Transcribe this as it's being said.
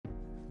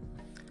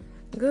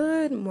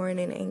Good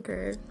morning,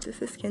 Anchor.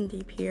 This is Skin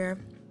Deep here.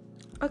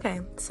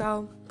 Okay,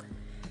 so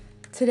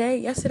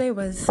yesterday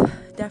was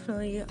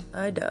definitely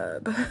a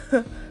dub,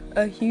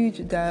 a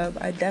huge dub.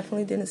 I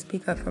definitely didn't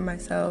speak up for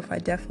myself. I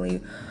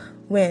definitely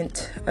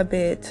went a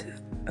bit,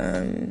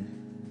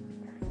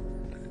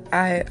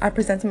 I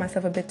presented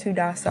myself a bit too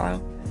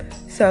docile.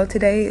 So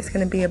today it's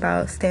going to be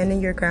about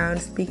standing your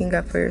ground, speaking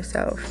up for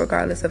yourself,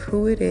 regardless of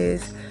who it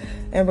is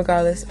and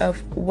regardless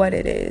of what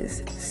it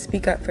is.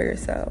 Speak up for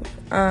yourself.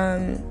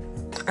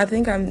 I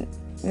think I'm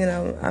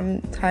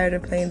tired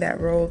of playing that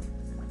role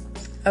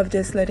of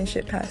just letting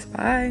shit pass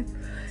by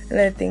and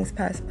letting things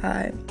pass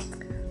by.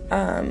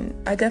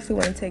 I definitely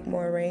want to take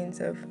more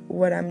reins of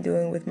what I'm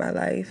doing with my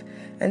life,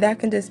 and that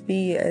can just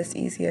be as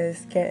easy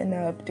as getting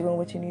up, doing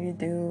what you need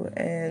to do,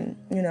 and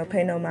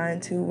pay no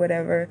mind to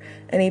whatever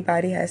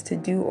anybody has to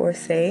do or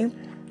say.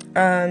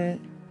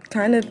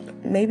 Kind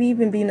of maybe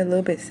even being a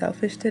little bit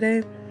selfish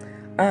today,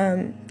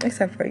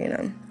 except for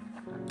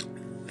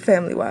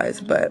family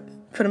wise, but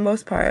for the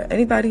most part,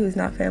 anybody who's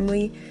not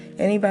family,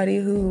 anybody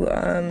who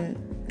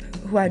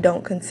I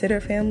don't consider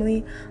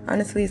family,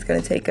 honestly, is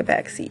gonna take a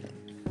back seat.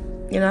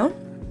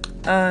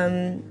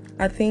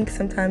 I think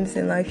sometimes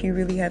in life you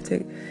really have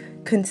to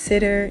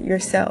consider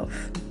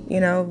yourself.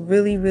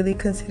 Really, really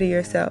consider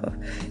yourself.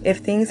 If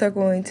things are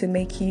going to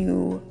make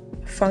you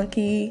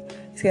funky,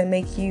 it's gonna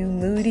make you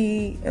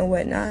moody and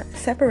whatnot,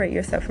 separate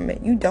yourself from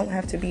it. You don't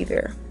have to be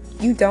there.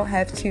 You don't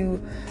have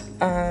to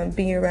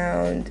be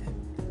around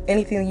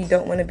anything you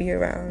don't want to be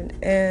around.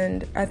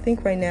 And I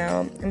think right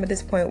now I'm at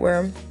this point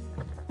where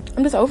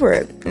I'm just over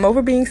it. I'm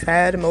over being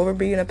sad. I'm over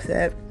being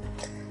upset.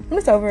 I'm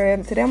just over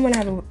it. Today I'm going to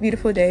have a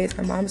beautiful day. It's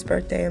my mom's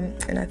birthday.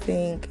 And I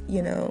think,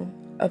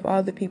 of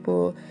all the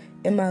people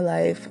in my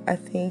life, I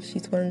think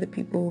she's one of the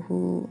people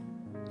who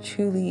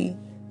truly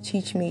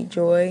teach me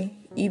joy,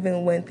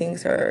 even when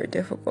things are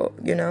difficult,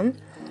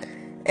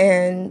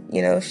 And,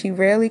 she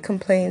rarely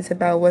complains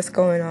about what's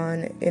going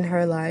on in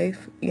her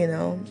life,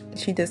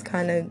 She just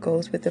kind of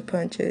goes with the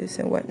punches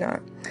and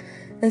whatnot.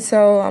 And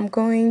so I'm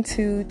going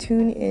to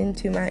tune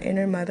into my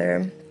inner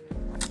mother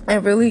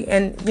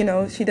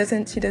she does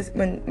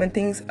when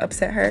things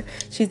upset her,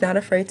 she's not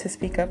afraid to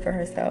speak up for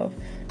herself.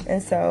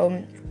 And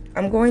so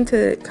I'm going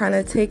to kind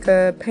of take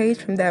a page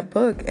from that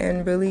book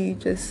and really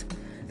just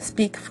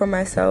speak for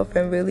myself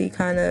and really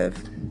kind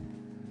of,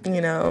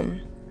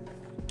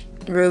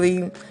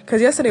 really,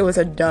 because yesterday was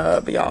a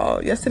dub,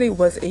 y'all. Yesterday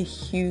was a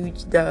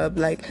huge dub.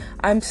 Like,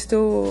 I'm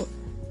still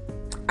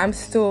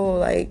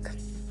like,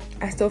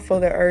 I still feel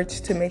the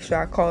urge to make sure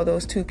I call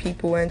those two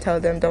people and tell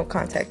them don't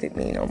contact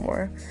me no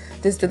more.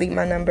 Just delete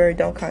my number,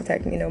 don't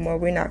contact me no more.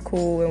 We're not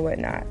cool and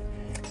whatnot.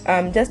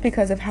 Just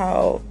because of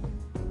how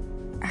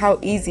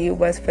easy it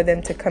was for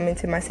them to come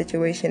into my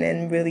situation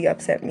and really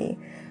upset me.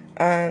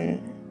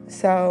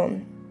 So,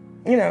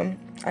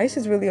 I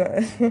just really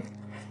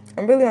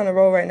I'm really on a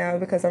roll right now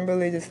because I'm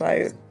really just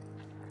like,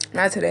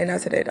 not today,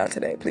 not today, not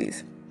today,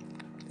 please.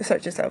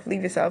 Search yourself,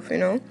 leave yourself,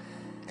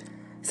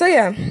 So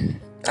yeah,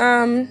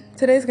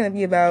 today's gonna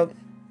be about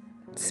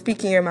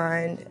speaking your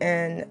mind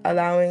and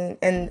allowing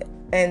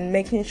and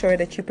making sure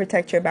that you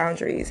protect your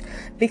boundaries,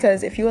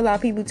 because if you allow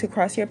people to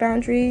cross your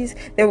boundaries,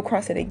 they will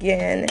cross it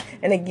again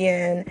and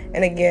again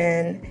and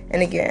again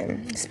and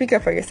again. Speak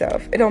up for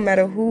yourself. It don't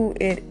matter who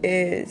it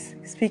is.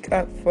 Speak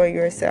up for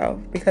yourself,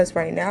 because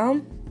right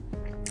now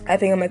I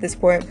think I'm at this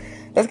point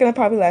that's going to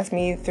probably last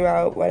me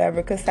throughout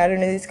whatever, because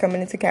Saturn is coming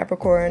into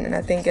Capricorn, and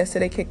I think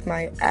yesterday kicked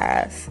my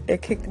ass.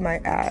 It kicked my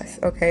ass,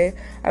 okay?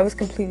 I was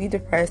completely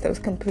depressed. I was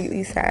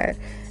completely sad.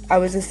 I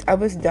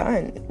was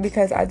done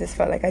because I just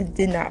felt like I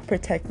did not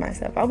protect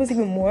myself. I was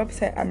even more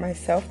upset at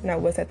myself than I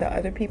was at the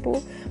other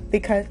people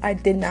because I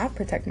did not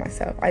protect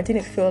myself. I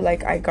didn't feel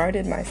like I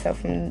guarded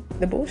myself from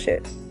the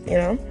bullshit,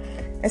 And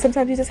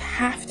sometimes you just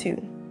have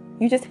to.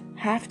 You just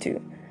have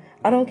to.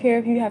 I don't care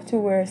if you have to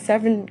wear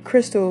 7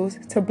 crystals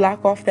to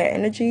block off that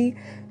energy.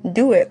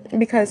 Do it.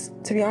 Because,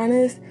 to be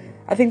honest,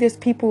 I think there's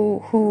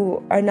people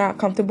who are not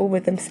comfortable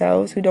with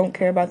themselves, who don't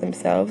care about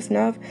themselves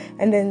enough,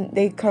 and then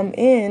they come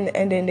in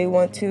and then they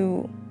want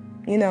to,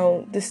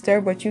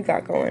 disturb what you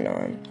got going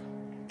on.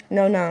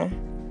 No.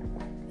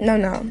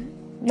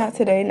 Not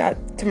today,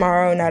 not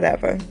tomorrow, not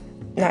ever.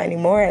 Not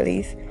anymore, at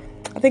least.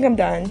 I think I'm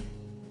done.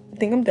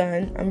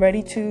 I'm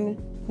ready to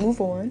move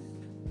on.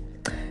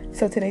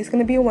 So today's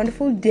going to be a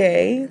wonderful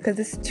day because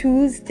it's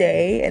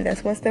Tuesday, and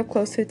that's one step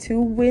closer to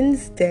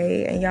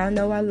Wednesday. And y'all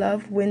know I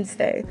love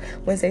Wednesday.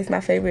 Wednesday's my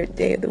favorite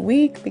day of the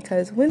week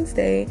because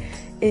Wednesday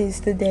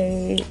is the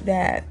day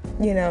that,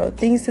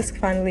 things just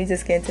finally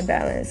just get into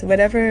balance.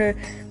 Whatever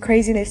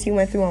craziness you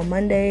went through on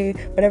Monday,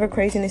 whatever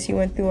craziness you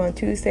went through on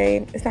Tuesday,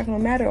 it's not going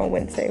to matter on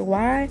Wednesday.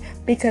 Why?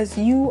 Because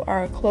you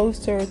are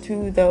closer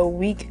to the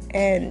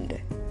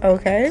weekend,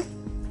 okay?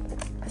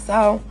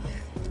 So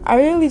I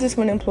really just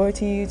want to implore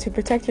to you to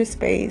protect your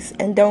space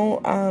and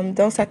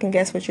don't second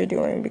guess what you're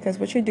doing, because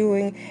what you're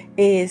doing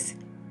is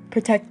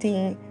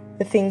protecting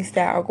the things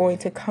that are going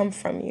to come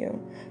from you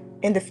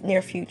in the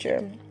near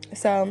future.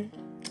 So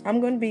that's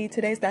going to be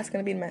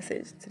the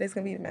message. Today's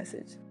going to be the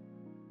message.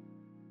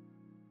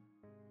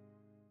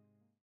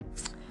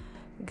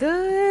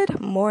 Good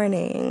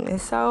morning.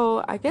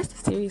 So, I guess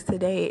the series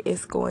today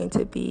is going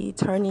to be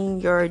turning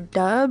your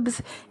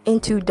dubs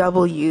into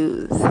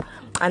W's.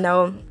 I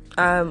know,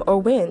 or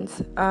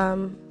wins.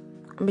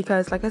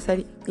 Because, like I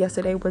said,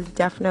 yesterday was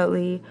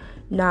definitely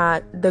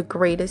not the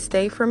greatest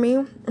day for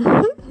me,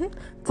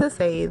 to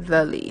say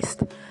the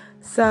least.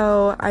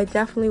 So, I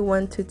definitely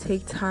want to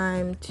take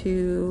time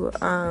to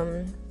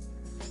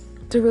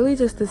really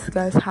just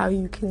discuss how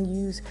you can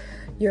use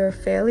your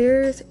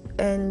failures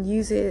and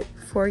use it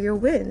for your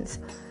wins.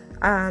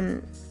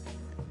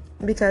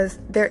 Because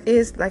there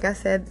is, like I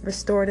said,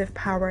 restorative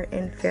power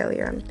in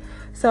failure.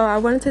 So I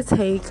wanted to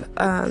take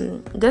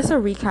just a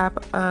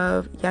recap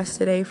of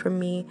yesterday for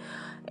me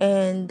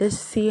and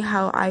just see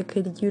how I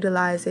could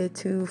utilize it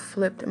to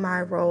flip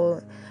my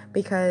role.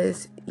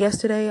 Because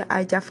yesterday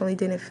I definitely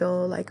didn't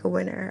feel like a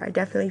winner. I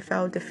definitely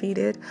felt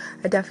defeated.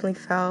 I definitely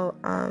felt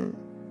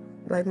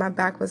like my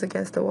back was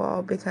against the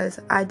wall because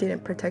I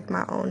didn't protect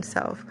my own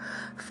self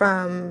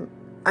from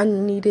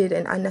unneeded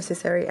and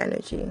unnecessary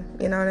energy.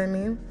 You know what I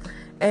mean?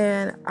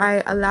 And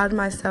I allowed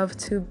myself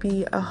to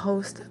be a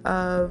host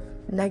of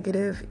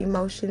negative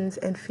emotions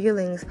and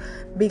feelings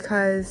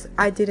because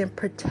I didn't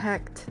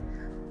protect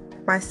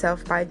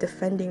myself by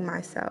defending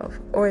myself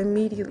or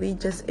immediately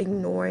just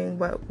ignoring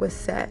what was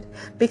said.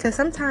 Because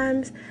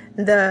sometimes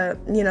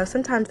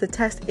sometimes the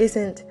test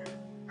isn't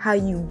how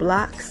you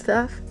block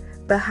stuff,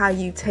 but how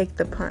you take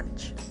the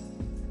punch.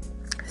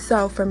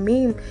 So for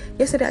me,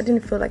 yesterday I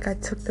didn't feel like I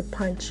took the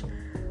punch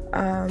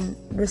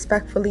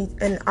respectfully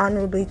and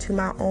honorably to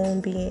my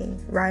own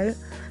being, right?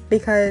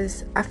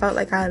 Because I felt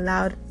like I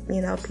allowed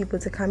people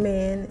to come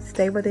in,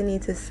 say what they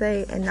need to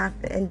say,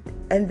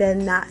 and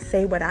then not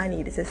say what I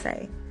needed to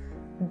say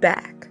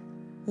back.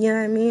 You know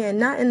what I mean? And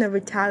not in a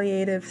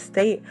retaliative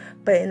state,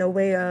 but in a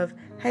way of,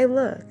 hey,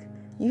 look,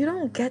 you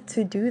don't get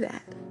to do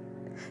that.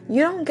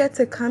 You don't get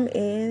to come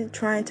in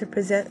trying to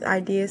present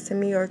ideas to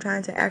me or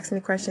trying to ask me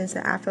questions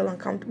that I feel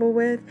uncomfortable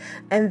with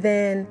and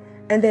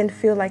then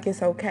feel like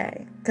it's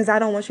okay. Because I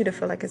don't want you to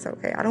feel like it's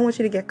okay. I don't want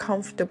you to get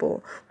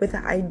comfortable with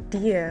the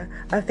idea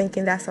of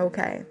thinking that's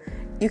okay.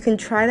 You can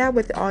try that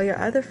with all your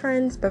other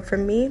friends, but for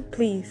me,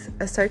 please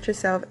assert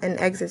yourself and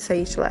exit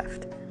stage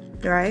left,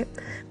 right?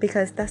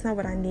 Because that's not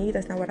what I need.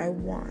 That's not what I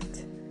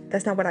want.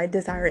 That's not what I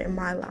desire in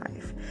my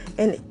life.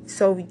 And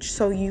so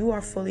you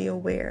are fully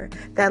aware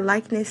that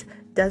likeness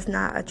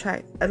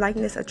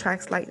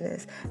attracts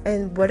likeness.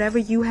 And whatever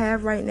you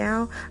have right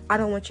now, I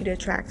don't want you to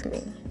attract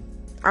me.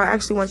 I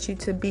actually want you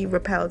to be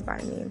repelled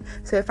by me.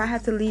 So if I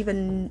have to leave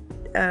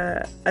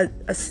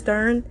a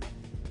stern,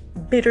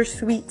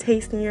 bittersweet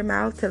taste in your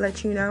mouth to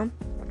let you know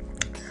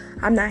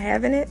I'm not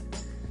having it,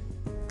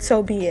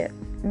 so be it.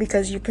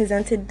 Because you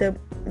presented the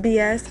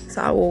BS,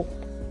 so I will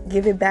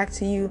give it back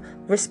to you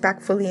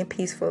respectfully and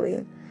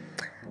peacefully.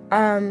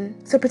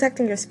 So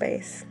protecting your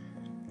space,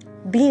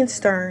 being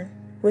stern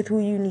with who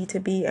you need to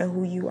be and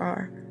who you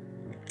are.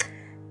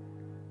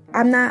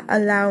 I'm not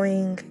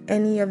allowing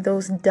any of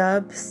those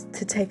dubs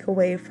to take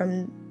away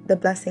from the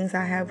blessings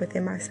I have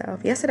within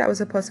myself. Yesterday I was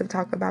supposed to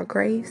talk about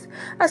grace.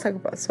 I was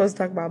supposed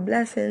to talk about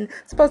blessing,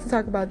 supposed to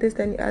talk about this,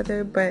 that, and the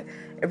other, but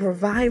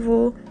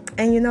revival.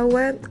 And you know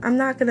what? I'm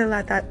not gonna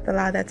allow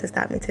that to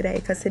stop me today,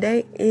 because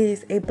today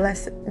is a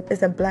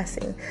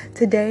blessing.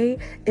 Today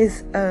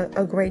is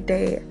a great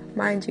day.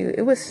 Mind you,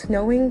 it was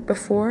snowing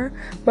before,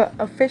 but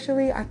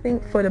officially, I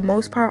think for the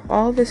most part,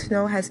 all the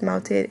snow has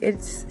melted.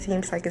 It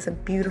seems like it's a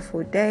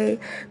beautiful day.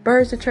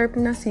 Birds are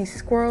chirping. I see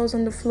squirrels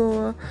on the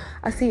floor.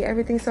 I see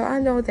everything. So I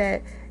know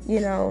that,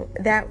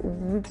 that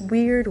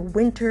weird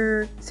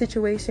winter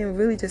situation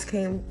really just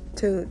came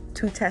to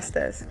test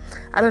us.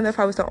 I don't know if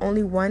I was the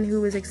only one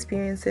who was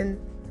experiencing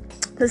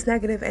this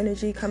negative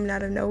energy coming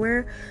out of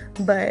nowhere,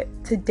 but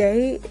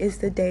today is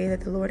the day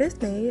that the Lord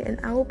has made, and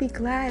I will be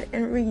glad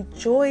and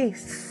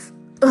rejoice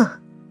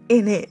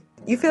in it.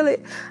 You feel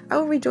it? I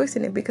will rejoice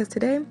in it, because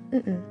today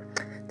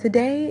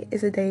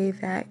is a day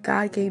that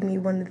God gave me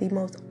one of the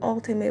most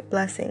ultimate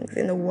blessings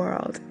in the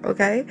world.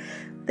 Okay,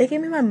 they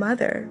gave me my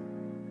mother,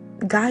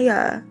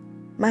 Gaia,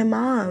 my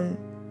mom,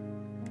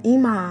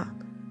 Ima,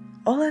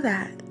 all of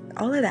that.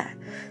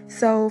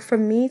 So for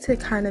me to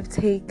kind of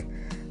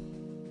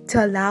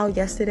to allow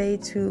yesterday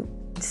to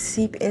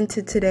seep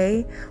into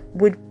today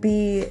would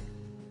be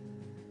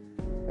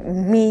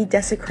me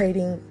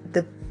desecrating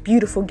the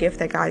beautiful gift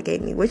that God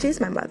gave me, which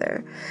is my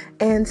mother.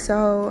 And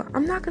so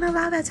I'm not going to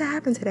allow that to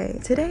happen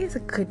today. Today is a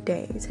good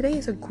day.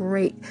 Today's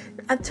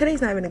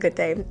not even a good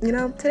day.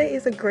 Today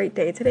is a great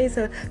day. Today's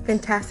a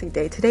fantastic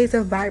day. Today's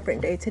a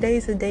vibrant day.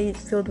 Today's a day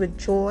filled with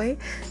joy.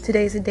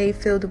 Today's a day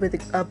filled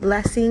with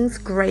blessings,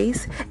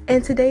 grace.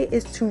 And today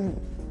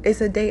is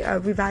a day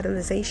of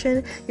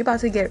revitalization. You're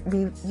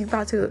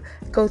about to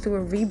go through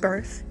a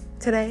rebirth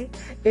today.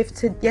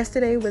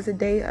 Yesterday was a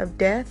day of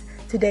death,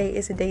 today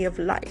is a day of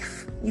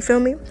life. You feel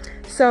me?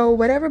 So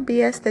whatever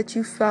BS that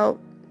you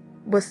felt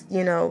was,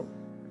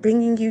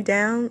 bringing you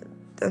down,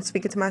 I'm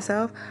speaking to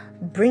myself,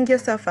 bring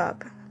yourself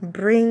up.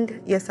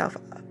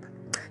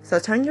 So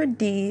turn your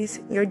D's,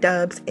 your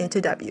dubs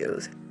into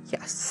W's.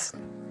 Yes.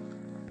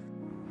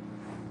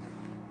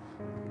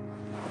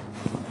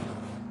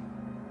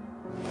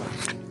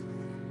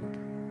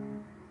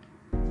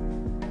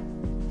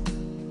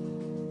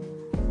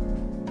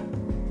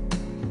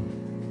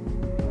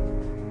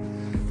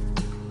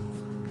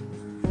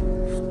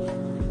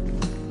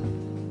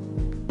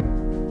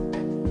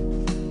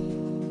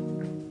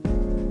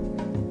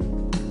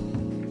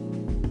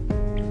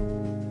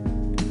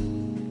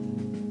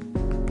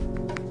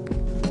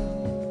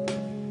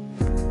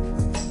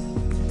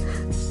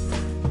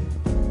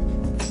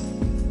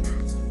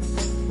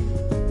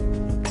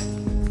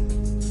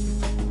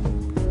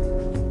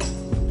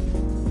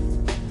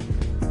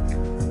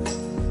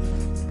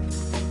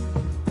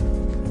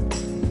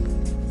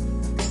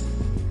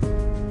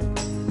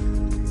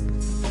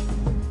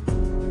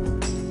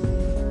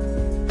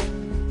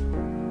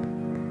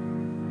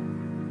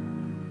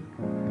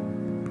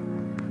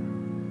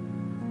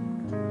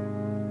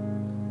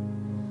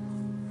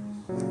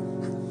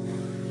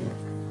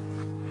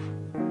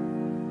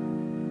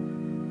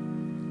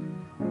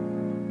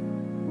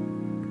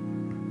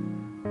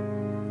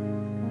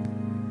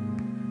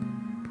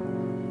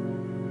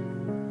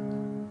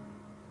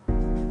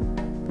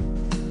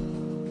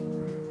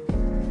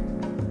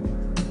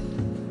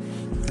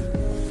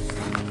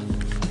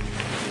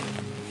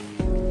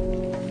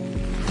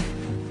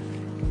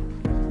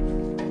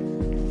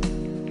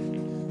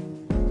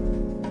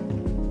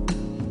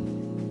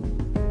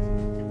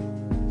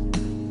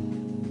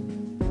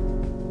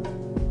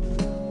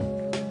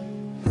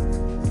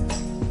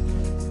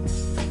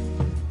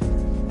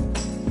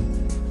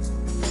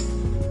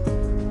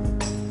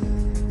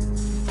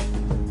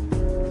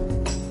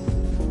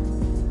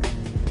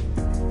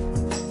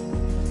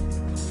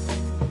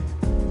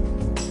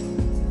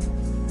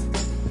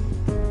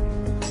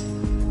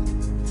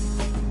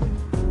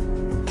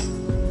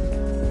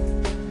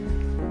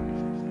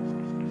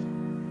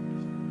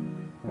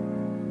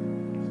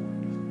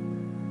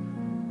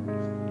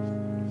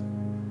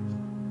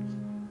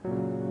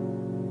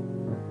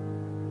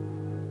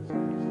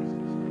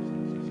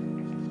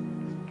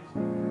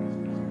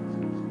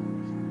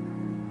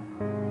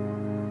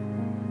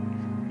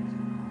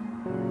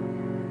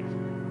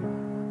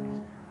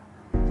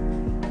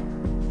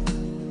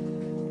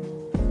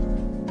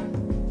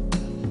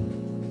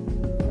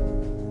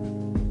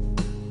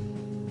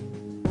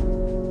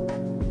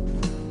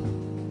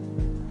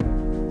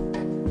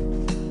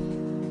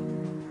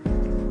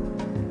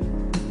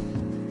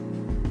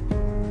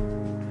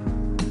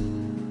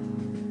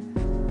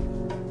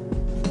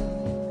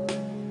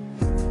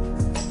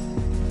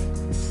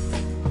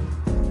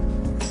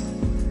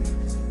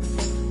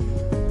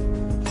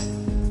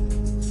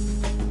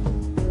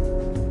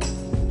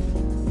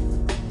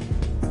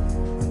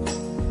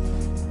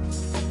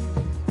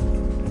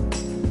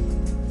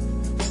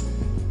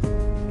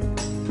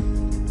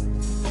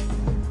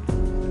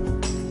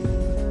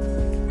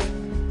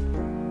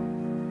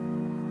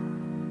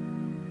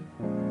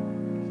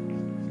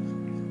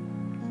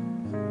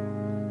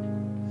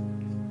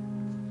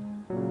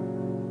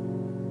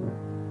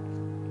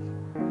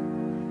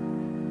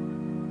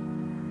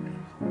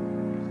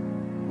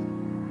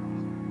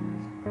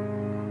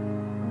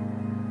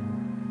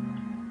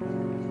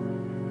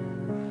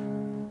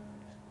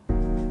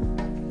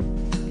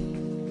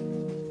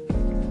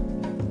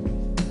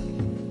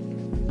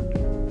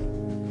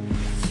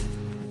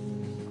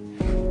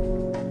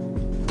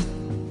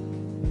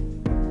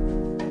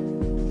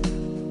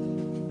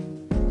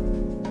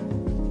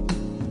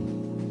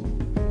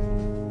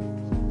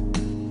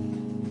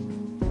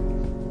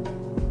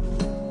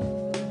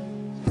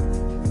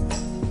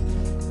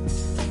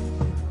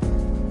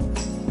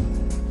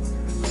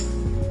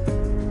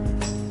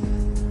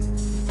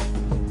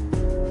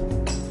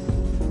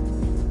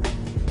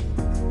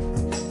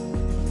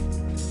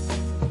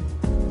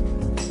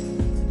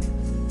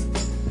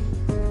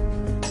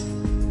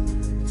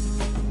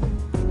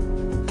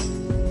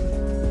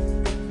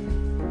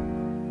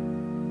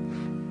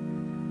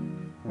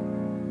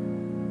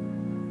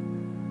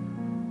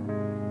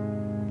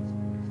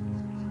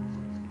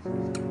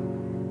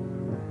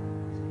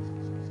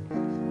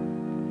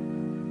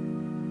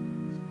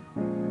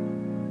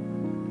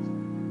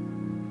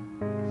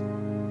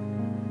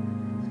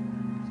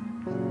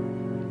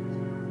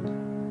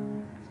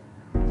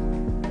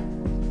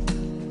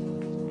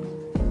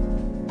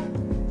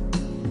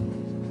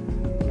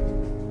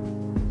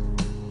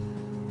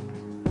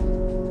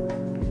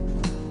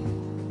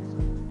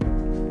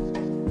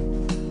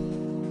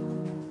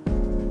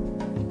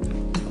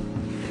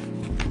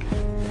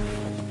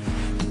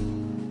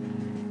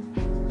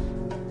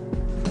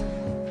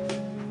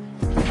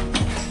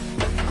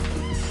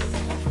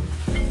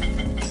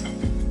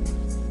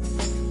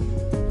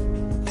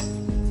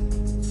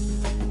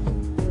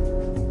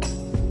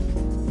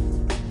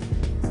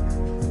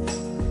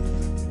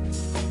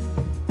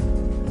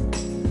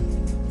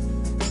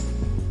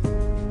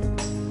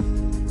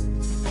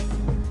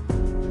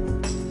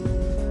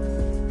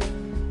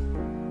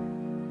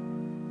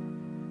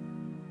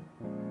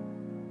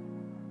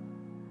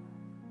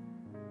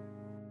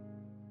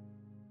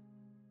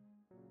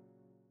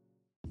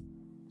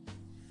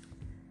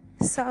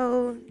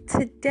 So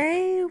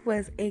today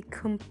was a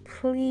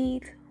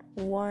complete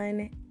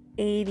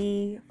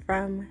 180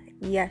 from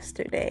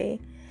yesterday.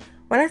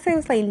 When I say it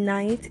was like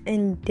night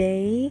and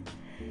day,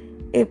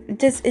 it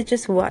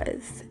just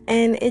was.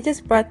 And it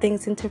just brought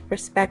things into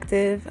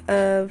perspective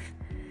of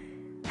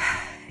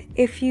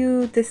if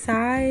you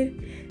decide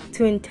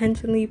to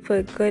intentionally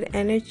put good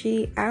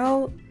energy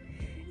out,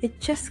 it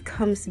just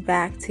comes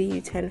back to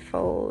you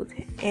tenfold.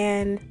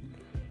 And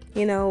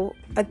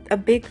a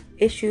big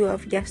issue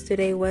of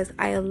yesterday was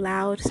I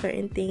allowed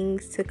certain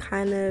things to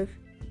kind of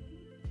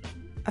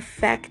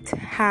affect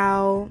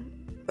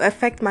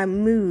my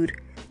mood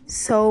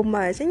so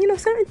much. And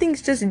certain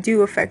things just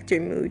do affect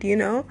your mood,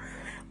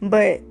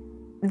 but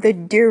the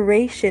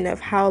duration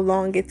of how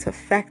long it's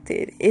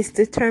affected is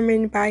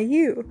determined by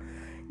you.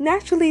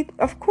 Naturally,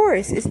 of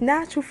course, it's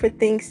natural for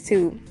things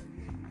to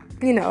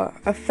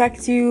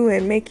affect you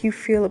and make you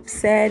feel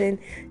upset and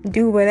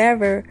do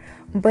whatever.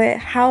 But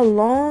how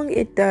long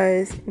it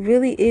does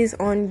really is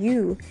on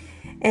you,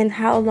 and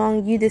how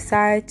long you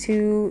decide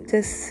to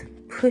just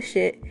push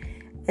it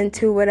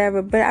into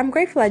whatever. But I'm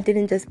grateful I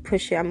didn't just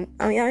push it.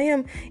 I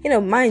am,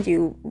 mind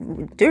you,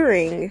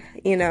 during,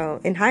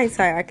 in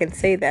hindsight, I can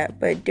say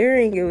that. But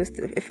during,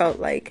 it felt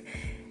like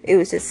it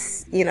was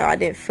just, I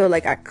didn't feel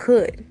like I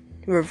could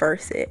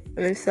reverse it.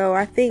 And so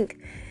I think,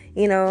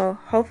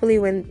 hopefully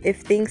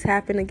if things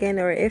happen again,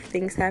 I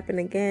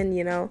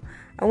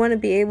want to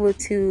be able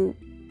to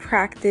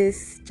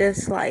practice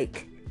just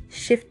like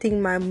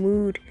shifting my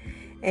mood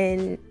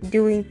and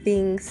doing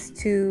things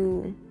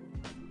to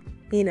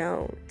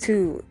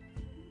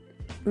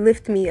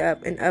lift me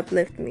up and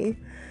uplift me,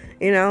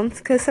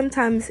 because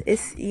sometimes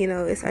it's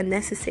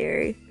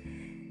unnecessary.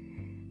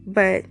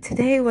 But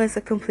today was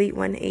a complete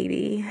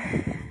 180.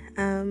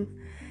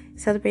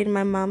 Celebrating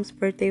my mom's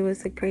birthday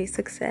was a great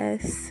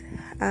success.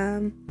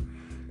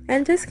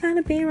 And just kind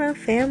of being around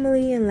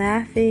family and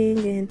laughing,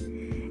 and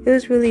it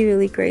was really,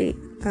 really great.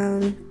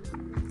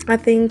 I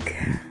think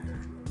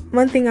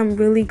one thing I'm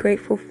really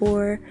grateful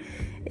for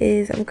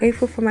is I'm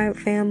grateful for my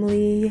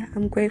family.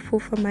 I'm grateful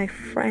for my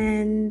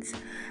friends.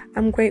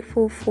 I'm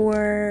grateful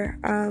for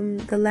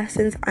the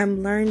lessons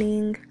I'm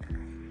learning.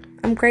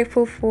 I'm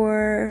grateful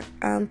for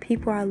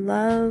people I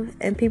love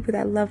and people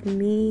that love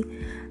me.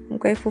 I'm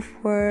grateful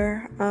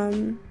for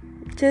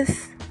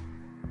just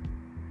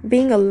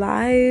being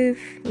alive,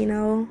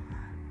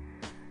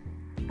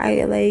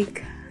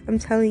 I'm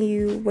telling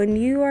you, when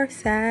you are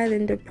sad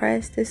and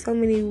depressed, there's so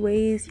many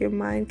ways your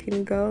mind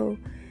can go.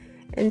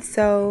 And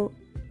so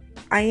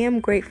I am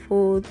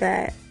grateful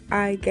that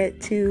I get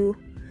to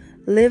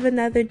live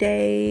another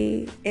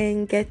day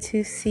and get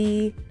to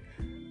see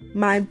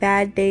my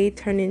bad day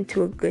turn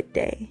into a good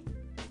day,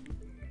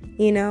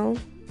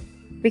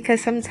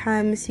 because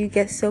sometimes you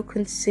get so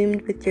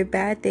consumed with your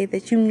bad day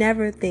that you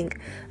never think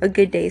a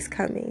good day is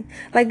coming.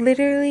 Like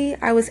literally,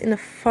 I was in a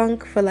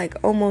funk for like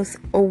almost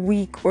a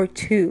week or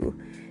two,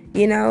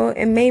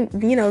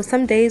 and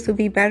some days would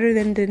be better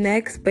than the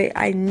next, but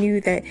I knew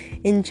that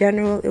in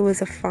general it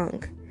was a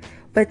funk.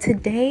 But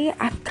today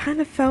I kind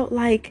of felt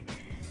like,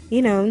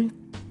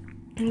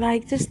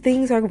 like just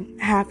things are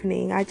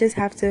happening. I just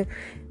have to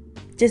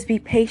just be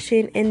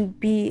patient and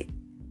be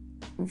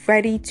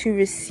ready to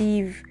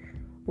receive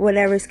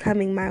whatever's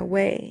coming my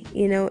way,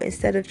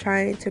 instead of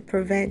trying to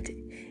prevent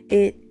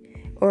it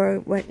or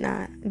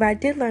whatnot. But I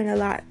did learn a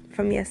lot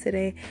from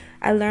yesterday.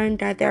 I learned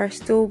that there are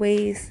still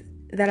ways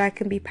that I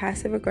can be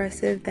passive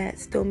aggressive that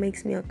still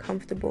makes me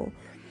uncomfortable.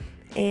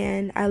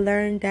 And I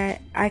learned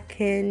that I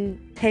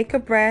can take a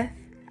breath.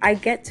 I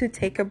get to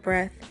take a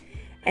breath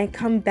and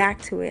come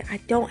back to it. I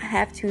don't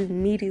have to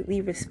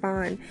immediately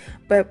respond,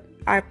 but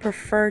I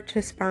prefer to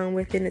respond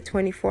within a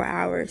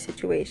 24-hour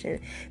situation,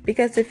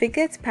 because if it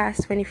gets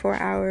past 24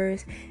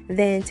 hours,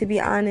 then to be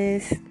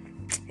honest,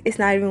 it's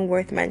not even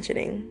worth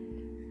mentioning.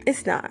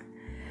 It's not.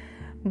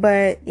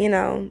 But,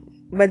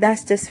 but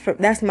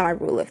that's my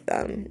rule of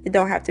thumb. It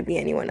don't have to be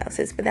anyone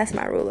else's, but that's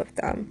my rule of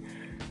thumb.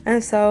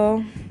 And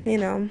so,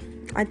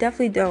 I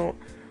definitely don't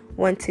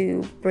want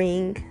to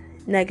bring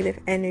negative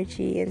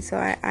energy. And so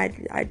I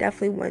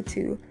definitely want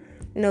to,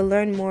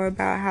 learn more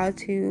about how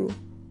to,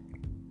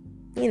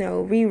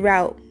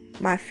 reroute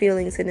my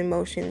feelings and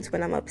emotions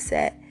when I'm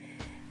upset.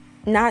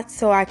 Not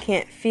so I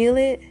can't feel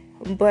it,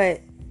 but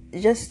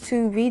just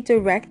to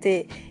redirect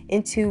it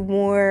into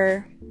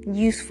more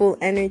useful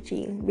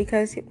energy.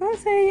 Because I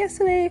say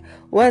yesterday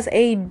was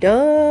a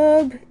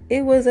dub.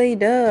 It was a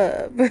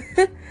dub.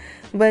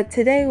 But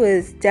today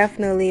was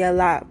definitely a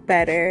lot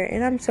better,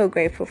 and I'm so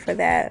grateful for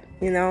that.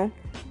 I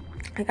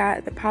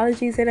got the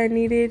apologies that I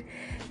needed.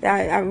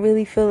 That I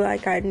really feel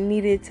like I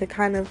needed to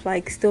kind of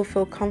like still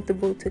feel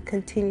comfortable to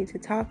continue to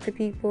talk to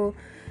people.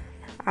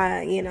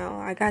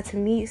 I got to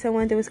meet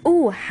someone. There was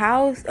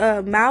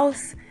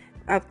Mouse.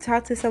 I've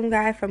talked to some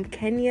guy from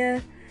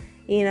Kenya.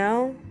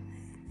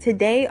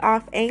 Today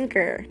off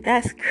Anchor.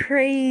 That's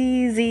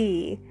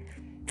crazy.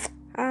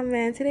 Oh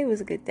man, today was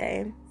a good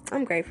day.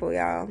 I'm grateful,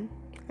 y'all. I'm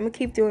gonna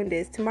keep doing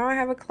this. Tomorrow I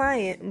have a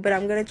client, but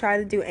I'm gonna try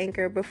to do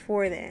Anchor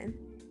before then.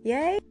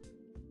 Yay!